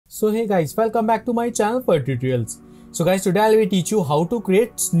So hey guys, welcome back to my channel for tutorials. So guys, today I will teach you how to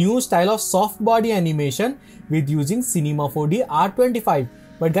create new style of soft body animation with using Cinema 4D R25.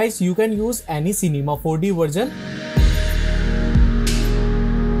 But guys, you can use any Cinema 4D version.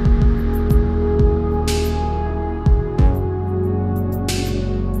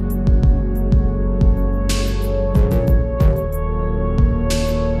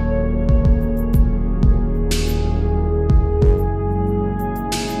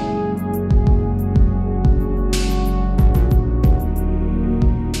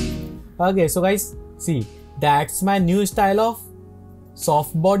 Okay, so guys, see, that's my new style of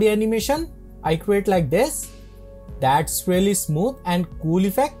soft body animation. I create like this. That's really smooth and cool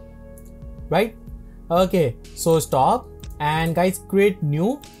effect, right? Okay, so stop and guys, create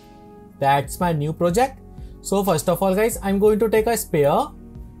new. That's my new project. So first of all guys, I'm going to take a sphere,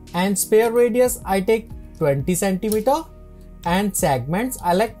 and sphere radius I take 20 centimeter and segments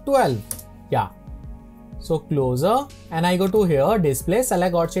I like 12. Yeah. So closer, and I go to here, display,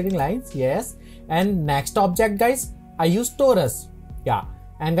 select odd shading lines, yes. And next object guys, I use torus, yeah.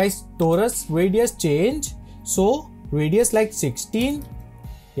 And guys, torus radius change, so radius like 16,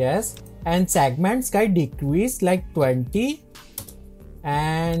 yes. And segments guys decrease like 20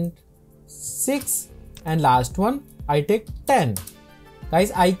 and 6, and last one I take 10.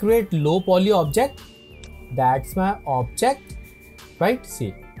 Guys, I create low poly object. That's my object, right?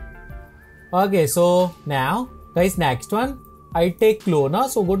 See. Okay, so now guys, next one I take cloner,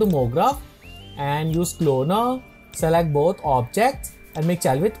 so go to MoGraph and use cloner, select both objects and make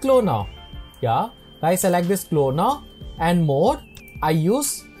child with cloner. Yeah, guys, select this cloner, and mode I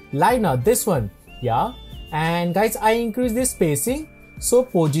use liner, this one. Yeah, and guys, I increase this spacing, so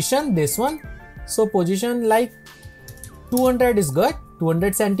position this one, so position like 200 is good,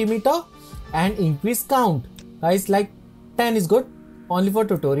 200 centimeter, and increase count guys like 10 is good, only for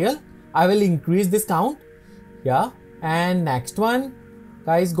tutorial. I will increase this count, yeah. And next one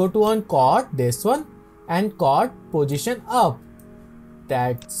guys, go to on chord, this one, and chord position up.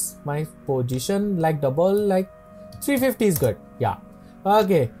 That's my position like double, like 350 is good, yeah.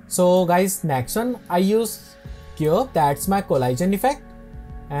 Okay, so guys, next one I use cube, that's my collision effect,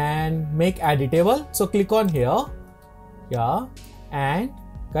 and make editable, so click on here, yeah. And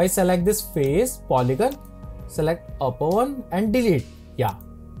guys, select this face polygon, select upper one and delete, yeah.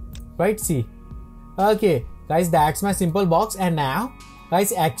 Right, see. Okay guys, that's my simple box. And now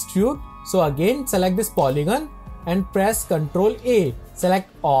guys, extrude, so again select this polygon and press Ctrl A, select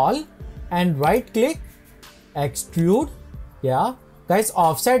all and right click, extrude, yeah. Guys,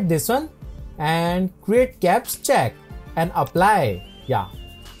 offset this one and create caps check and apply, yeah.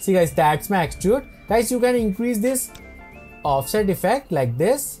 See guys, that's my extrude. Guys, you can increase this offset effect like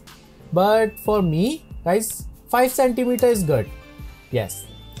this, but for me guys, 5 centimeter is good, yes.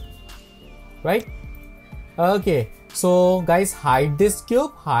 Right? Okay, so guys, hide this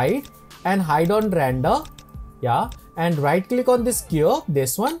cube, hide, and hide on render, yeah. And right click on this cube,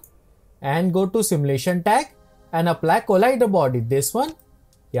 this one, and go to simulation tag and apply collider body, this one,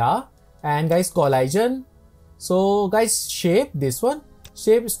 yeah. And guys, collision, so guys, shape, this one,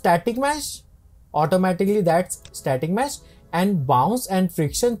 shape static mesh, automatically that's static mesh. And bounce and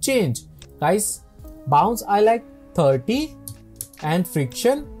friction change, guys, bounce I like 30 and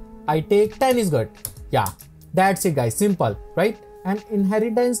friction I take 10 is good, yeah. That's it guys, simple, right? And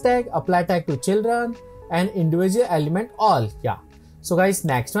inheritance tag, apply tag to children, and individual element all, yeah. So guys,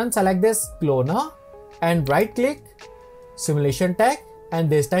 next one, select this cloner and right click, simulation tag, and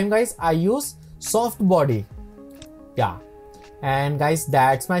this time guys, I use soft body, yeah. And guys,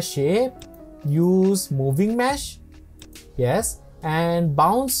 that's my shape, use moving mesh, yes. And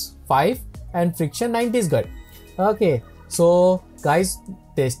bounce 5 and friction 90 is good. Okay, so guys,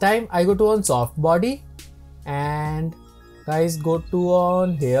 this time I go to on soft body, and guys, go to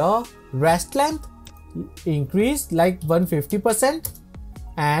on here, rest length increase like 150%,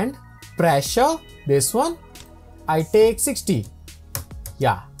 and pressure, this one I take 60,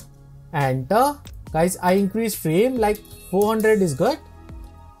 yeah. Enter. Guys, I increase frame like 400 is good,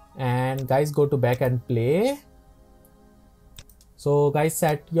 and guys, go to back and play. So guys,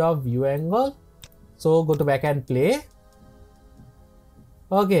 set your view angle, so go to back and play.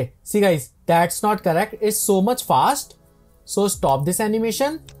 Okay, see guys, that's not correct, it's so much fast, so stop this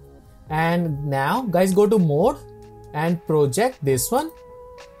animation. And now guys, go to mode and project, this one,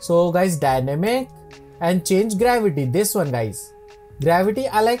 so guys, dynamic, and change gravity, this one guys, gravity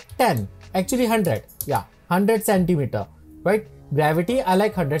I like 10, actually 100, yeah, 100 centimeter, right? Gravity I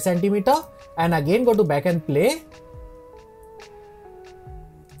like 100 centimeter, and again go to back and play.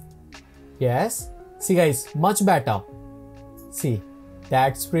 Yes, see guys, much better, see.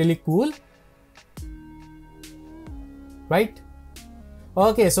 That's really cool, right?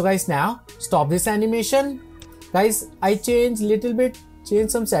 Okay, so guys, now stop this animation. Guys, I change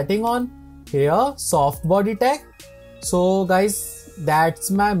some setting on here, soft body tag. So guys,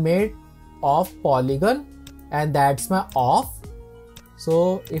 that's my made of polygon and that's my off.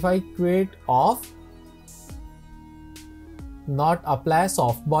 So if I create off, not apply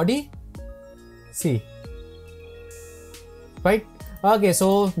soft body, see, right? Okay,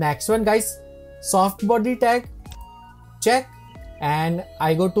 so next one guys, soft body tag, check, and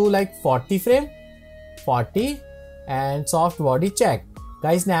I go to like 40 frame, 40, and soft body check.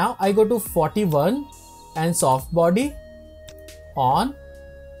 Guys, now I go to 41 and soft body on,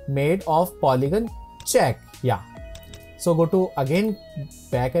 made of polygon, check. Yeah, so go to again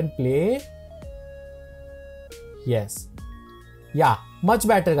back and play. Yes, yeah, much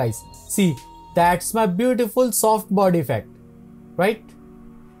better guys. See, that's my beautiful soft body effect, right?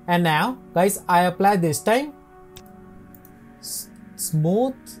 And now guys, I apply this time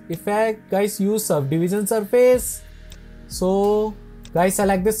smooth effect. Guys, use subdivision surface. So guys,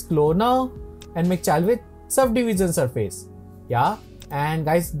 select this cloner and make child with subdivision surface. Yeah, and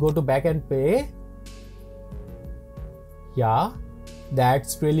guys, go to back and play. Yeah,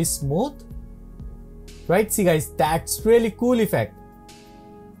 that's really smooth, right? See guys, that's really cool effect,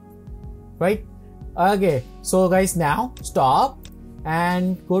 right? Okay, so guys, now stop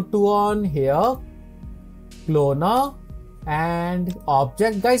and go to on here, cloner and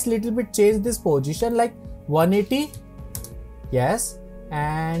object. Guys, little bit change this position like 180, yes,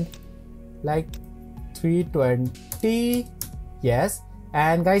 and like 320, yes,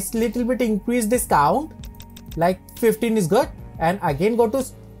 and guys, little bit increase this count like 15 is good. And again go to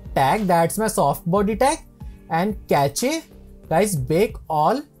tag, that's my soft body tag, and cache. Guys, bake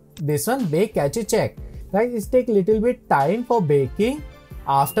all, this one bake cache check. Guys, it take little bit time for baking.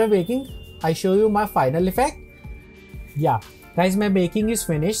 After baking, I show you my final effect. Yeah, guys, my baking is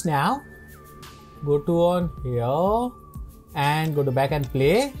finished now. Go to on here and go to back and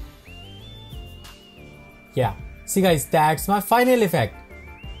play. Yeah, see guys, that's my final effect,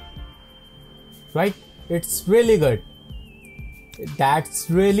 right? It's really good. That's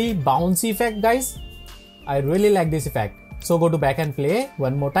really bouncy effect guys. I really like this effect. So go to back and play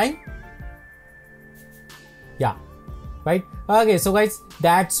one more time. Yeah, right? Okay, so guys,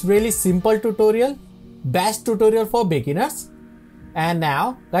 that's really simple tutorial, best tutorial for beginners. And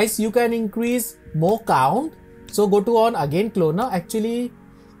now guys, you can increase more count. So go to on again cloner, actually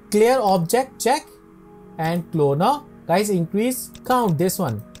clear object check and cloner. Guys, increase count this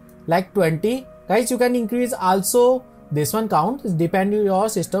one like 20. Guys, you can increase also this one count, depending on your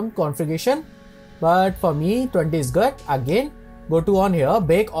system configuration, but for me 20 is good. Again go to on here,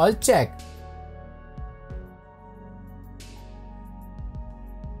 bake all check.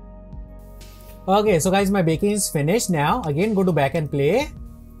 Okay, so guys, my baking is finished now. Again go to back and play.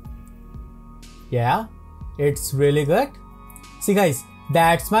 Yeah, it's really good. See guys,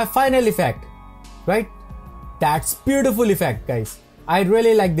 that's my final effect, right? That's beautiful effect guys. I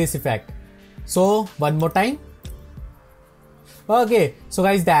really like this effect. So one more time. Okay, so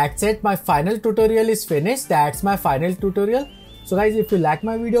guys, that's it. My final tutorial is finished. That's my final tutorial. So guys, if you like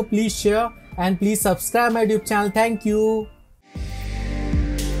my video, please share and please subscribe my YouTube channel. Thank you.